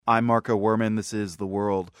I'm Marco Werman. This is The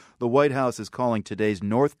World. The White House is calling today's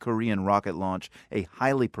North Korean rocket launch a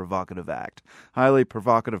highly provocative act. Highly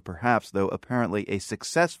provocative, perhaps, though apparently a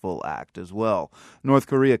successful act as well. North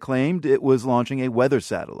Korea claimed it was launching a weather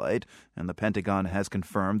satellite, and the Pentagon has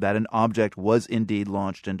confirmed that an object was indeed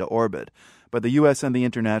launched into orbit. But the U.S. and the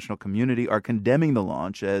international community are condemning the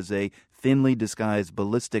launch as a thinly disguised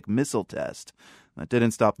ballistic missile test. That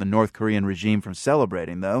didn't stop the North Korean regime from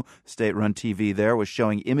celebrating, though. State-run TV there was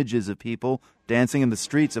showing images of people dancing in the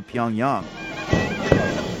streets of Pyongyang.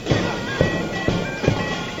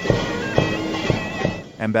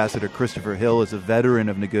 Ambassador Christopher Hill is a veteran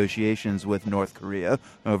of negotiations with North Korea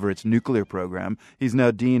over its nuclear program. He's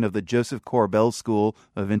now dean of the Joseph Corbell School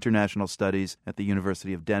of International Studies at the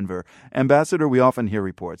University of Denver. Ambassador, we often hear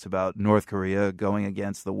reports about North Korea going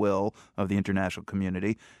against the will of the international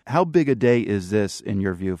community. How big a day is this, in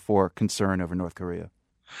your view, for concern over North Korea?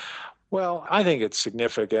 Well, I think it's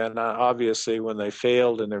significant. Obviously, when they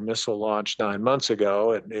failed in their missile launch 9 months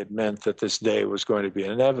ago, it meant that this day was going to be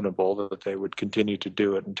inevitable, that they would continue to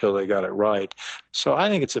do it until they got it right. So I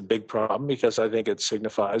think it's a big problem because I think it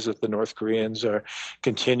signifies that the North Koreans are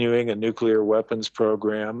continuing a nuclear weapons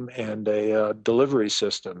program and a delivery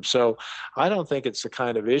system. So I don't think it's the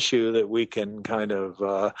kind of issue that we can kind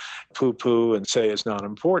of poo-poo and say is not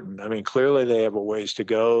important. I mean, clearly they have a ways to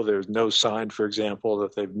go. There's no sign, for example,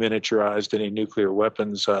 that they've miniaturized any nuclear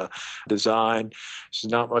weapons design.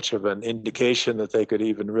 There's not much of an indication that they could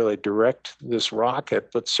even really direct this rocket,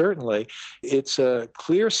 but certainly it's a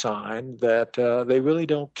clear sign that they really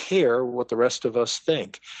don't care what the rest of us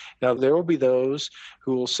think. Now, there will be those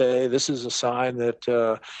who will say this is a sign that,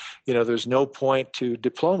 there's no point to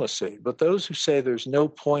diplomacy. But those who say there's no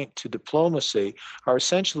point to diplomacy are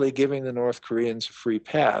essentially giving the North Koreans a free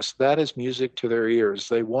pass. That is music to their ears.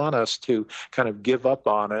 They want us to kind of give up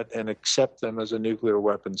on it and accept them as a nuclear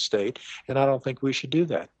weapon state, and I don't think we should do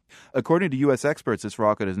that. According to U.S. experts, this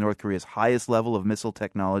rocket is North Korea's highest level of missile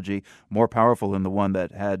technology, more powerful than the one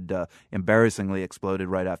that had embarrassingly exploded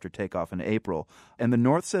right after takeoff in April. And the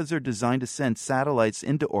North says they're designed to send satellites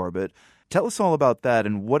into orbit. Tell us all about that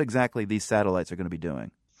and what exactly these satellites are going to be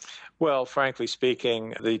doing. Well, frankly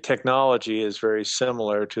speaking, the technology is very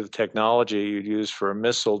similar to the technology you'd use for a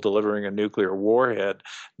missile delivering a nuclear warhead.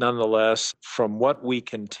 Nonetheless, from what we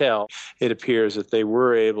can tell, it appears that they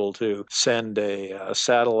were able to send a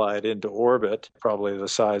satellite into orbit, probably the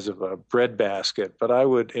size of a breadbasket. But I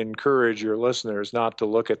would encourage your listeners not to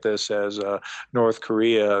look at this as North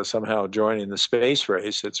Korea somehow joining the space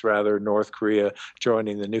race. It's rather North Korea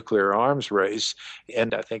joining the nuclear arms race.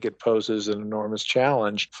 And I think it poses an enormous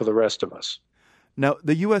challenge for the rest of us. Now,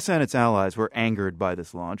 the U.S. and its allies were angered by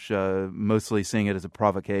this launch, mostly seeing it as a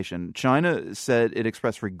provocation. China said it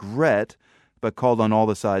expressed regret, but called on all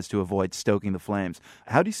the sides to avoid stoking the flames.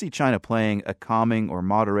 How do you see China playing a calming or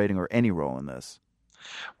moderating or any role in this?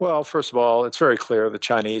 Well, first of all, it's very clear the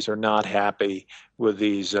Chinese are not happy with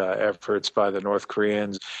these efforts by the North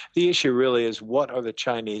Koreans. The issue really is, what are the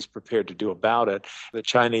Chinese prepared to do about it? The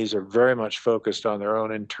Chinese are very much focused on their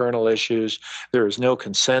own internal issues. There is no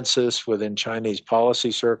consensus within Chinese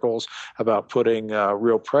policy circles about putting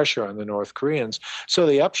real pressure on the North Koreans. So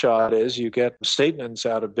the upshot is you get statements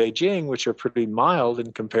out of Beijing which are pretty mild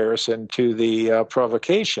in comparison to the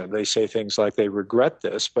provocation. They say things like they regret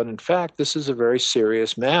this, but in fact, this is a very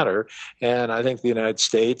serious matter. And I think the United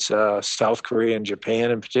States, South Korea, and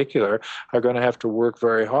Japan in particular are going to have to work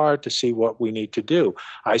very hard to see what we need to do.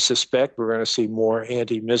 I suspect we're going to see more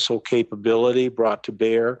anti-missile capability brought to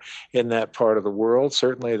bear in that part of the world.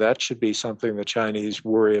 Certainly that should be something the Chinese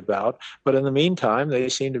worry about. But in the meantime, they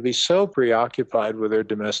seem to be so preoccupied with their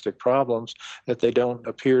domestic problems that they don't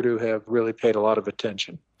appear to have really paid a lot of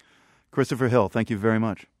attention. Christopher Hill, thank you very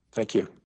much. Thank you.